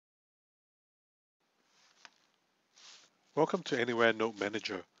Welcome to Anywhere Node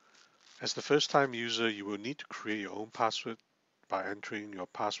Manager. As the first time user, you will need to create your own password by entering your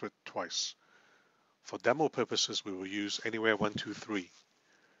password twice. For demo purposes, we will use Anywhere123.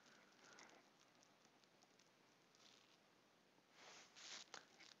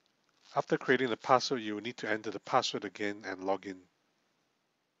 After creating the password, you will need to enter the password again and log in.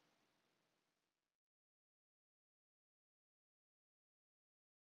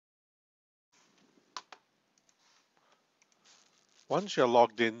 Once you're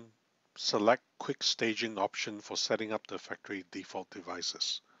logged in, select Quick Staging option for setting up the factory default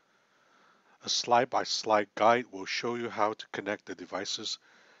devices. A slide-by-slide guide will show you how to connect the devices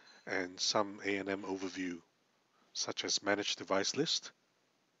and some A&M overview, such as Manage Device List,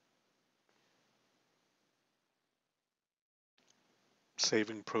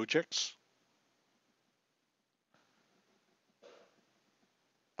 saving projects,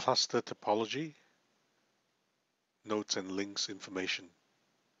 cluster topology, notes and links information.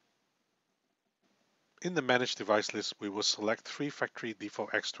 In the Manage Device list, we will select 3 factory default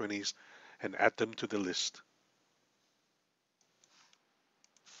X20s and add them to the list.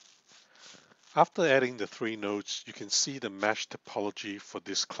 After adding the 3 nodes, you can see the mesh topology for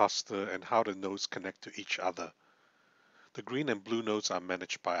this cluster and how the nodes connect to each other. The green and blue nodes are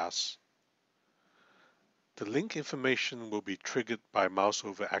managed by us. The link information will be triggered by mouse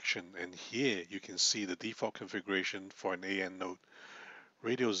over action, and here you can see the default configuration for an AN node.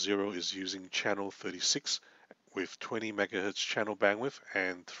 Radio 0 is using channel 36 with 20 MHz channel bandwidth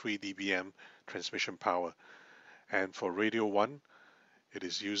and 3 dBm transmission power. And for Radio 1, it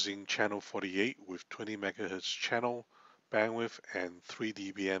is using channel 48 with 20 MHz channel bandwidth and 3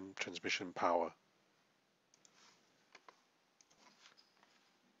 dBm transmission power.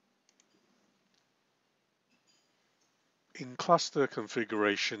 In cluster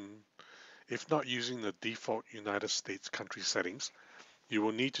configuration, if not using the default United States country settings, you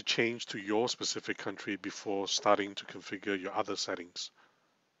will need to change to your specific country before starting to configure your other settings.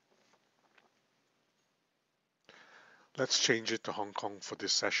 Let's change it to Hong Kong for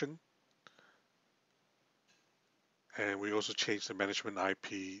this session. And we also change the management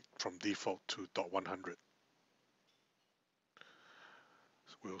IP from default to .100.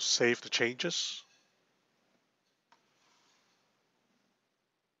 We'll save the changes.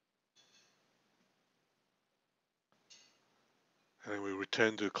 And then we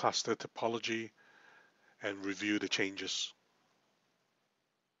return to cluster topology and review the changes.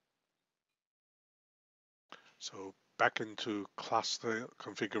 So back into cluster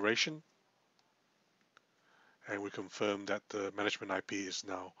configuration, and we confirm that the management IP is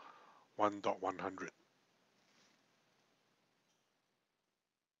now 1.100.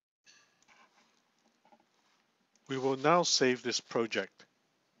 We will now save this project.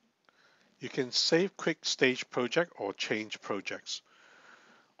 You can save quick stage project or change projects.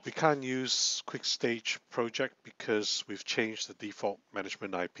 We can't use quick stage project because we've changed the default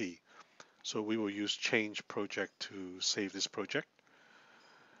management IP. So we will use change project to save this project.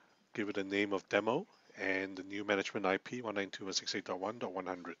 Give it a name of demo and the new management IP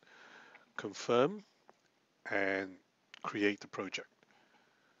 192.168.1.100. Confirm and create the project.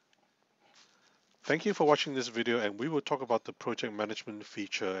 Thank you for watching this video, and we will talk about the project management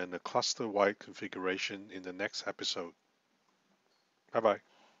feature and the cluster-wide configuration in the next episode. Bye-bye.